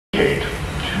indicate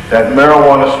that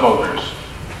marijuana smokers,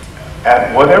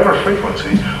 at whatever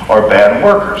frequency, are bad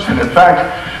workers. And in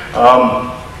fact,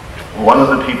 one of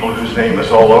the people whose name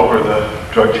is all over the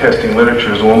drug testing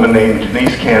literature is a woman named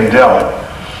Denise Candell,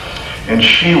 and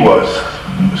she was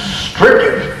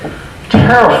stricken,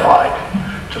 terrified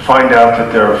to find out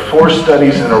that there are 4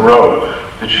 studies in a row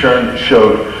that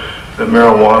showed that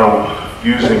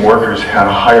marijuana-using workers had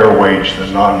a higher wage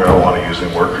than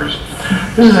non-marijuana-using workers.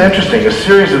 This is interesting. A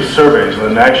series of surveys of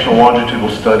the National Longitudinal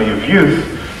Study of Youth,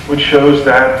 which shows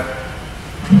that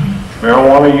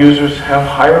marijuana users have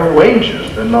higher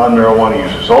wages than non-marijuana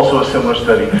users. Also a similar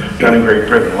study done in Great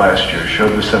Britain last year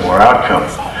showed the similar outcome.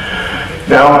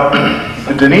 Now,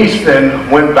 Denise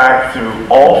then went back through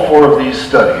all 4 of these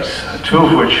studies, 2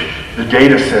 of which the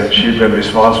data said she had been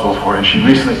responsible for, and she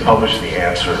recently published the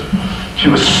answer. She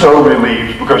was so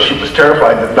relieved because she was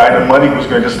terrified that neither money was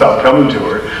going to stop coming to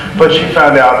her, but she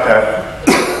found out that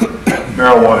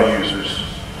marijuana users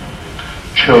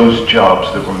chose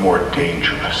jobs that were more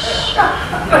dangerous.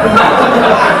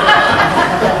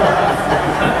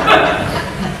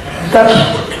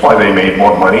 That's why they made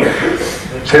more money.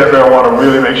 Say that marijuana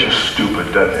really makes you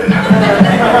stupid, doesn't it?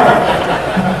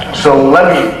 So let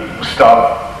me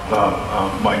stop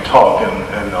my talk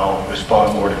and I'll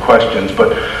respond more to questions.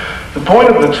 But the point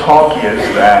of the talk is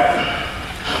that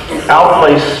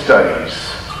outplace studies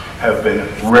have been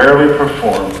rarely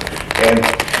performed, and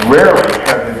rarely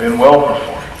have they been well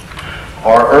performed.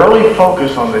 Our early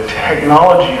focus on the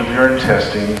technology of urine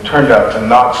testing turned out to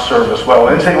not serve us well,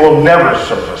 and it will never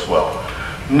serve us well.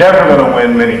 Never going to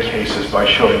win many cases by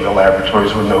showing the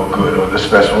laboratories were no good or the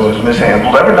specimen was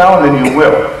mishandled. Every now and then you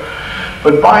will.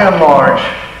 But by and large,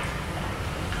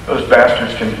 those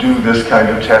bastards can do this kind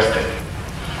of testing.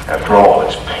 After all,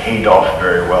 it's paid off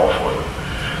very well for them.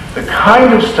 The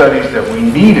kind of studies that we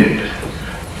needed,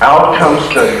 outcome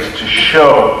studies to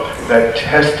show that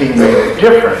testing made a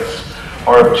difference,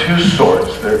 are of 2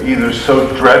 sorts. They're either so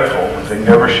dreadful that they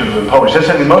never should have been published.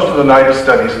 Incidentally, most of the NIDA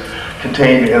studies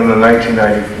contained in the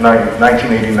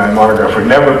 1989 monograph were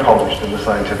never published in the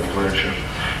scientific literature,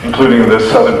 including the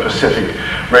Southern Pacific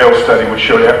Rail study, which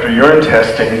showed after urine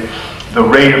testing, the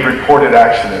rate of reported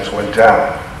accidents went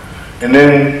down. And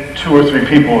then 2 or 3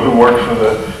 people who worked for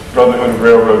the Brotherhood of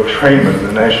Railroad Trainmen,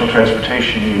 the National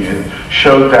Transportation Union,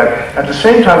 showed that at the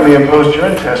same time they imposed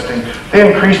urine testing, they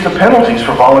increased the penalties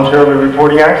for voluntarily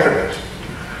reporting accidents.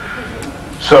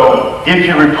 So if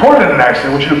you reported an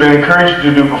accident, which you've been encouraged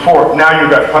to do before, now you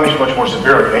got punished much more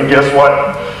severely. And guess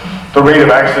what? The rate of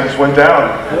accidents went down.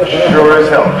 Sure as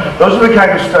hell. Those are the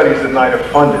kind of studies that NIDA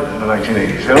funded in the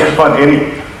 1980s. They don't fund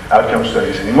any outcome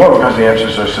studies anymore because the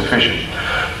answers are sufficient.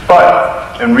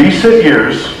 But in recent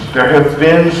years, there have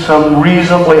been some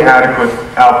reasonably adequate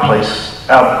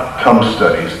outcome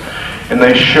studies, and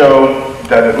they show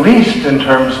that at least in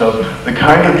terms of the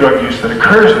kind of drug use that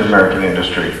occurs in the American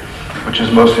industry, which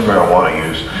is mostly marijuana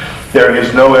use, there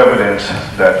is no evidence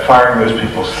that firing those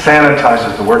people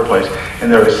sanitizes the workplace,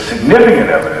 and there is significant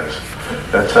evidence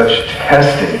that such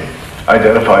testing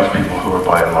identifies people who are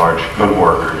by and large good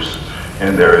workers,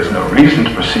 and there is no reason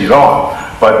to proceed on.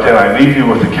 But then I leave you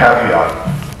with a caveat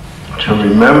to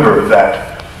remember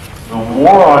that the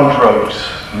war on drugs,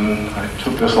 and I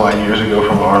took this line years ago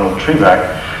from Arnold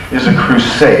Trebek, is a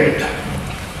crusade.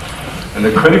 And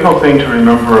the critical thing to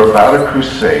remember about a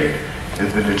crusade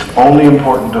is that it's only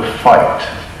important to fight.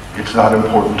 It's not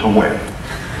important to win.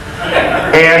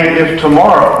 And if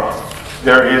tomorrow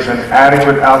there is an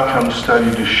adequate outcome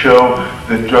study to show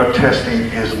that drug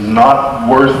testing is not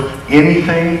worth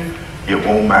anything, it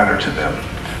won't matter to them,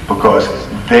 because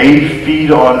they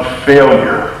feed on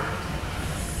failure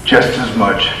just as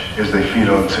much as they feed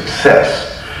on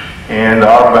success. And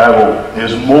our battle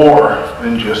is more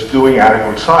than just doing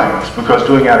adequate science, because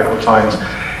doing adequate science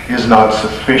is not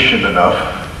sufficient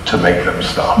enough to make them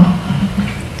stop.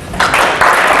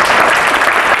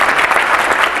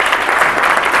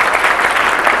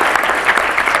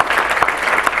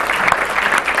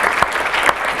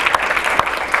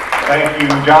 Thank you,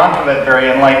 John, for that very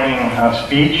enlightening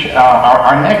speech.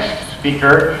 Our next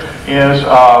speaker is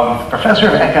Professor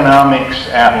of Economics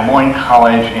at Lemoyne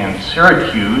College in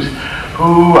Syracuse,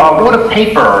 who wrote a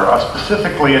paper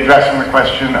specifically addressing the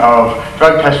question of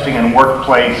drug testing and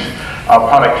workplace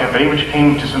productivity, which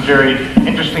came to some very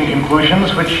interesting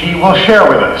conclusions, which he will share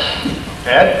with us.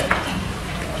 Ed?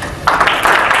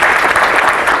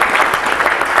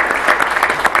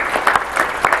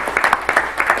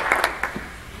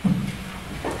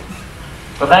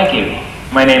 Well, thank you.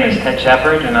 My name is Ted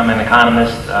Shepard, and I'm an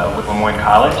economist with Lemoyne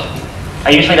College. I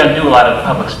usually don't do a lot of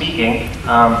public speaking.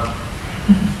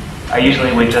 I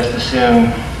usually would just as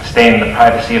soon stay in the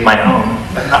privacy of my home,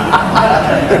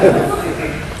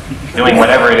 doing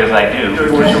whatever it is I do.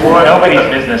 Nobody's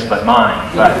business but mine.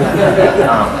 But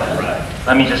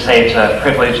let me just say it's a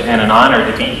privilege and an honor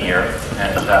to be here,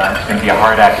 and it's going to be a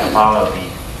hard act to follow the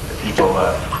people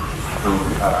who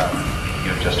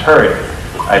you've just heard.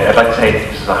 I'd like to say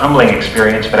this is a humbling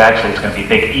experience, but actually it's going to be a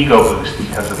big ego boost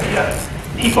because of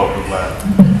the people who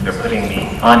they're putting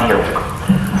me on here with.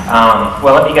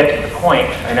 Well, let me get to the point.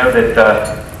 I know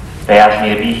that they asked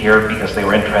me to be here because they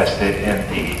were interested in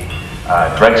the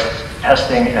drug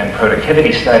testing and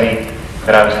productivity study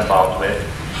that I was involved with.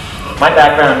 My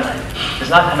background does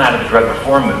not come out of the drug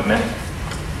reform movement,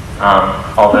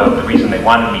 although the reason they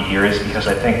wanted me here is because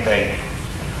I think they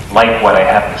like what I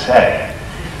have to say.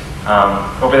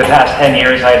 Over the past 10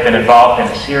 years, I've been involved in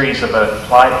a series of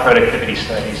applied productivity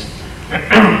studies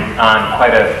on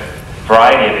quite a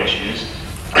variety of issues: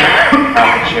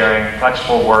 profit sharing,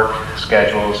 flexible work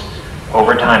schedules,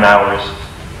 overtime hours,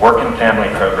 work and family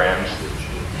programs,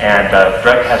 and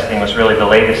drug testing was really the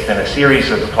latest in a series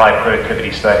of applied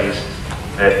productivity studies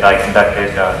that I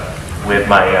conducted with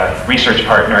my research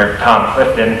partner, Tom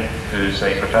Clifton, who's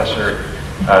a professor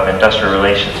of industrial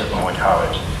relations at Lemoyne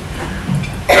College.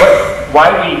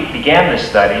 Why we began this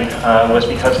study was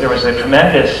because there was a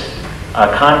tremendous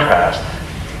contrast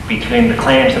between the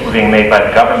claims that were being made by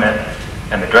the government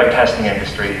and the drug testing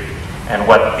industry and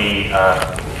what the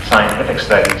scientific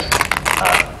studies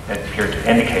appeared to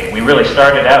indicate. We really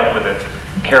started out with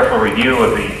a careful review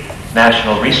of the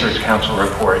National Research Council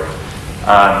report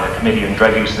on the Committee on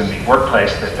Drug Use in the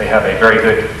Workplace that they have a very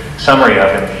good summary of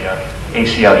in the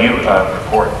ACLU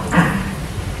report.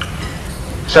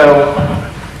 So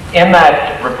in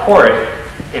that report,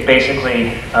 it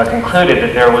basically concluded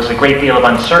that there was a great deal of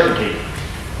uncertainty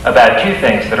about two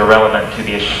things that are relevant to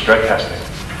the issue of drug testing.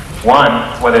 One,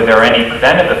 whether there are any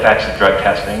preventive effects of drug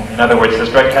testing. In other words, does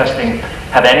drug testing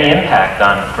have any impact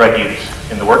on drug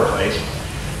use in the workplace?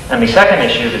 And the second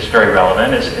issue that's very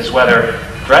relevant is whether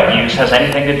drug use has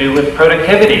anything to do with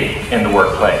productivity in the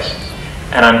workplace.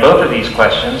 And on both of these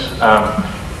questions,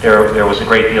 there was a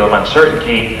great deal of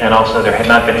uncertainty, and also there had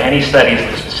not been any studies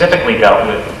that specifically dealt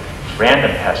with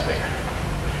random testing.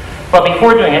 But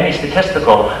before doing any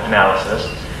statistical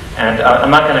analysis, and I'm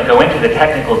not going to go into the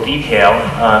technical detail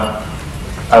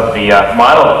of the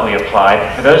model that we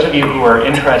applied. For those of you who are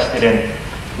interested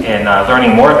in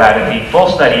learning more about it, the full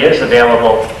study is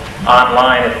available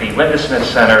online at the Lindesmith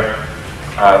Center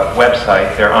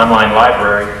website, their online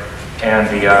library, and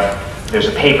there's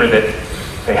a paper that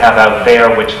they have out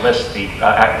there which lists the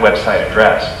website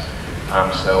address.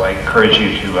 So I encourage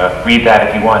you to read that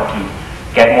if you want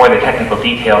to get more of the technical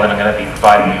detail that I'm going to be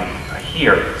providing you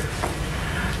here.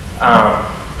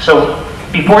 So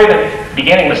before even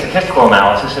beginning the statistical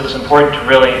analysis, it was important to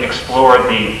really explore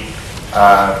the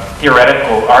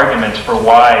theoretical arguments for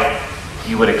why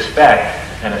you would expect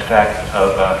an effect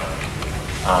of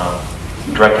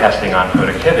drug testing on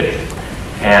productivity.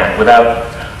 And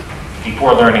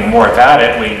before learning more about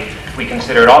it, we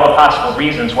considered all the possible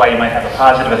reasons why you might have a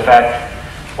positive effect,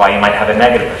 why you might have a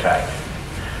negative effect.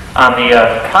 On the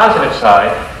positive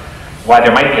side, why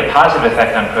there might be a positive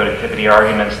effect on productivity are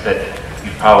arguments that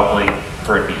you've probably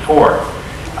heard before.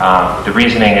 The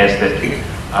reasoning is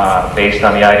that based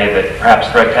on the idea that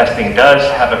perhaps drug testing does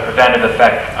have a preventive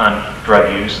effect on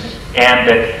drug use, and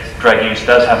that drug use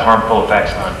does have harmful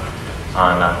effects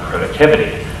on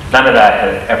productivity. None of that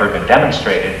had ever been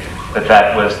demonstrated, but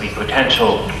that was the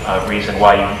potential reason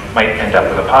why you might end up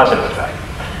with a positive effect.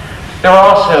 There are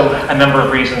also a number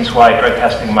of reasons why drug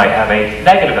testing might have a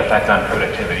negative effect on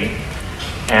productivity,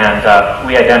 and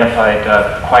we identified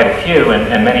quite a few,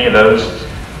 and many of those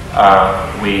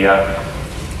we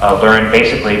learned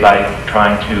basically by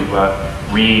trying to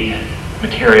read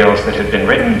materials that had been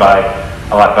written by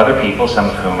a lot of other people, some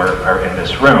of whom are in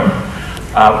this room.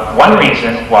 One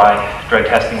reason why drug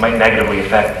testing might negatively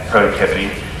affect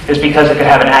productivity is because it could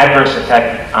have an adverse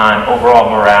effect on overall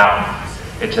morale.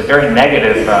 It's a very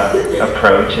negative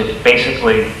approach. It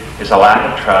basically is a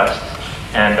lack of trust,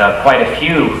 and quite a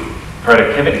few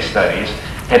productivity studies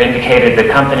had indicated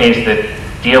that companies that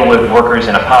deal with workers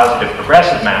in a positive,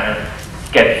 progressive manner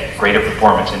get greater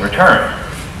performance in return.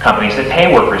 Companies that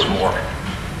pay workers more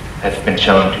have been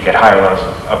shown to get higher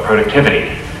levels of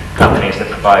productivity. Companies that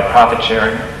provide profit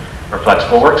sharing or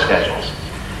flexible work schedules.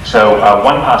 So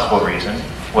one possible reason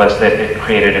was that it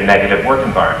created a negative work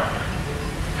environment.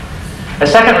 A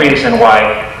second reason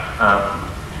why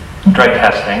drug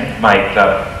testing might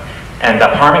end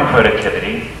up harming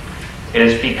productivity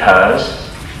is because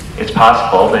it's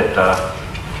possible that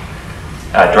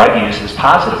drug use is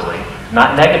positively,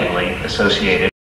 not negatively, associated